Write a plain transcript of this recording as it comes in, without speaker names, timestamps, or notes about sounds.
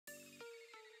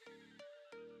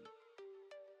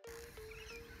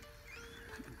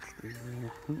Not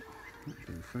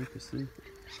going to focus there.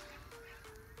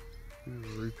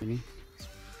 Rupini. It's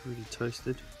pretty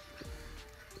toasted.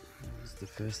 It was the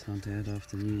first hunt out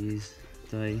after New Year's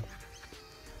Day.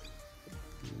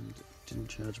 And didn't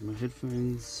charge my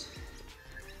headphones.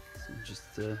 So I'm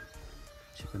just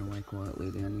chipping away quietly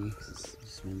down here because it's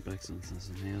just went back on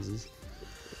some houses.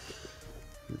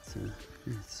 But yeah,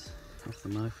 it's off the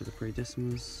mark for the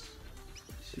pre-decimals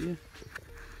this year.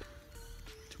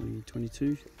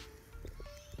 2022.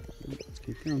 Let's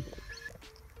keep going.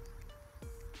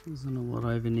 There's not a lot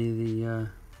over near the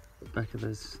back of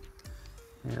those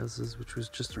houses, which was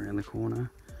just around the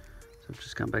corner. So I've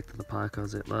just come back to the park I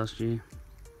was at last year.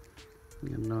 We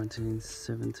got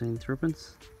 1917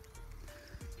 threepence.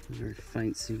 A very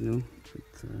faint signal, but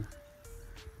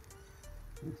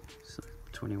so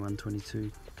 21,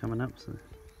 22 coming up. So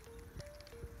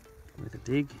with a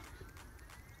dig,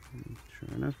 and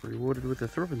sure enough, rewarded with a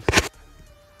threepence.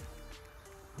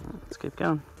 Right, let's keep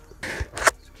going.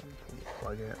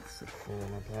 Plug out instead of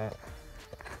falling apart.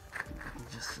 You can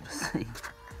just sort of see.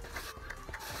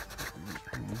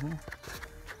 So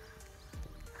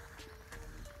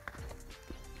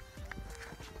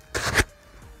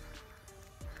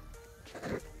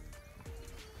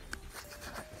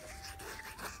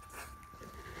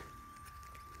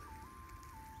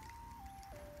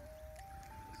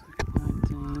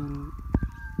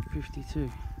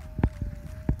 1952.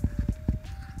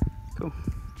 Cool.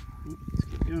 Let's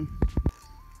keep going.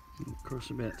 Across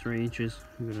about 3 inches,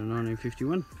 we've got a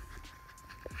 1951.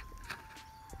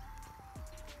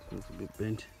 So it's a bit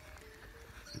bent.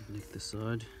 Underneath the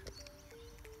side,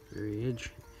 very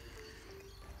edge.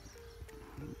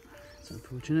 It's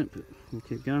unfortunate, but we'll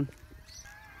keep going.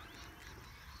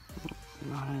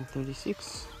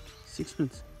 1936,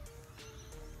 sixpence.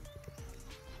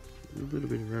 A little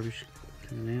bit of rubbish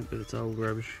coming out, but it's old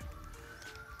rubbish.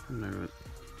 I don't know,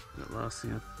 that last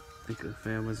thing I think I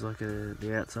found was like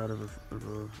the outside of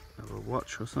a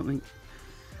watch or something.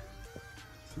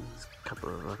 So there's a couple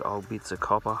of like old bits of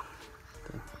copper.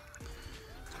 So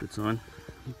it's a good sign.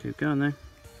 We'll keep going there.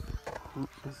 Oh,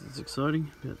 this is exciting.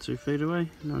 About 2 feet away.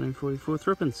 1944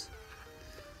 threepence.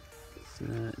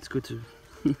 It's good to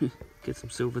get some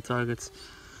silver targets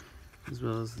as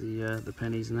well as the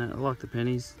pennies and that. I like the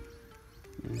pennies.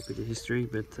 Yeah, a bit of history,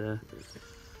 but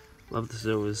love the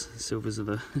silvers. Silvers are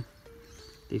the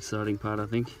exciting part, I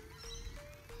think.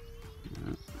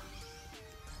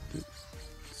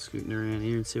 Scooting around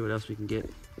here and see what else we can get.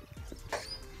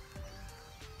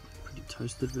 Pretty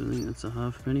toasted, but I think that's a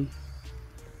halfpenny.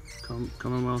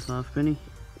 Commonwealth halfpenny.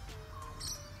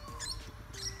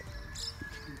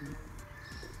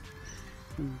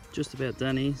 I'm just about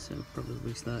done here, so I'll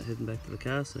probably start heading back to the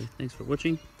car. So thanks for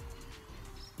watching,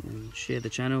 and share the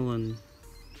channel and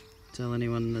tell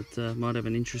anyone that might have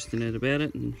an interest in it about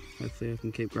it, and hopefully I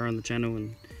can keep growing the channel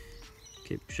and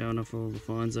keep showing off all the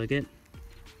finds I get.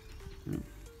 Right,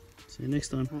 see you next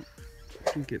time.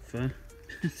 Didn't get far.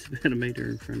 It's about a metre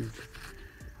in front of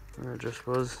where I just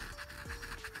was.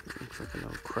 It looks like an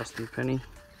old crusty penny.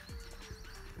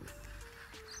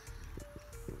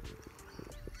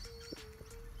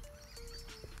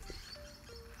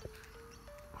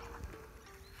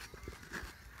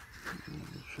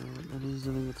 What that is, I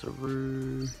think it's a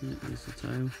rue. Yeah, there's the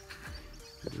tail.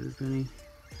 A rue penny.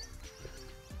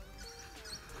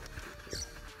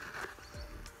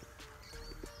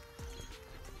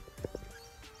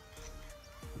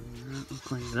 Alright, we'll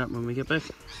clean it up when we get back.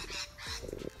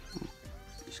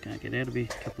 Just can't get out. It'll be a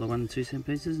couple of 1 and 2 cent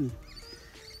pieces and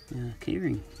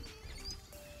keyring.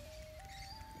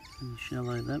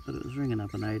 Shallow that, but it was ringing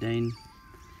up an 18.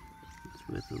 It's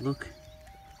worth a look.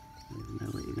 You never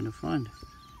know what you're going to find.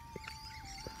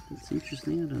 It's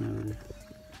interesting. I don't know whether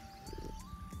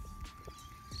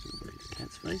it's a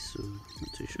cat's face or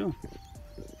not too sure.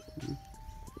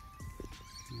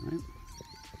 Alright,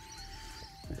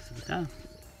 back to the car.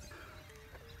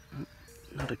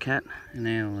 Not a cat, an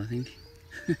owl, I think.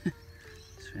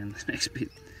 Just found the next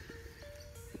bit.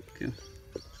 Cool.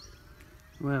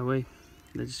 Wow,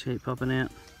 they just keep popping out.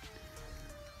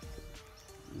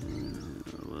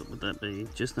 What would that be?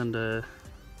 Just under,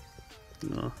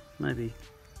 well, maybe,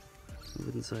 I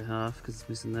wouldn't say half because it's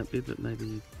missing that bit, but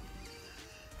maybe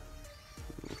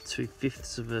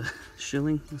 2/5 of a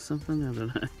shilling or something, I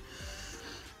don't know.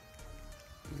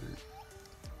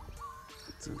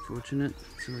 It's unfortunate.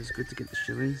 It's always good to get the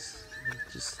shillings.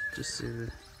 Just see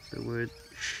the word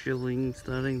shilling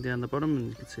starting down the bottom, and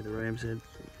you can see the ram's head.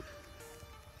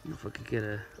 If I could get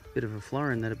a bit of a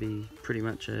florin, that'd be pretty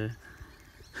much a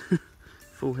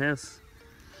full house.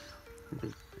 It'd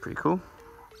be pretty cool.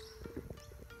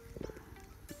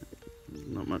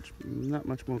 Not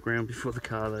much more ground before the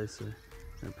car though, so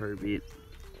that'll probably be it.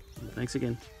 Thanks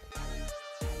again.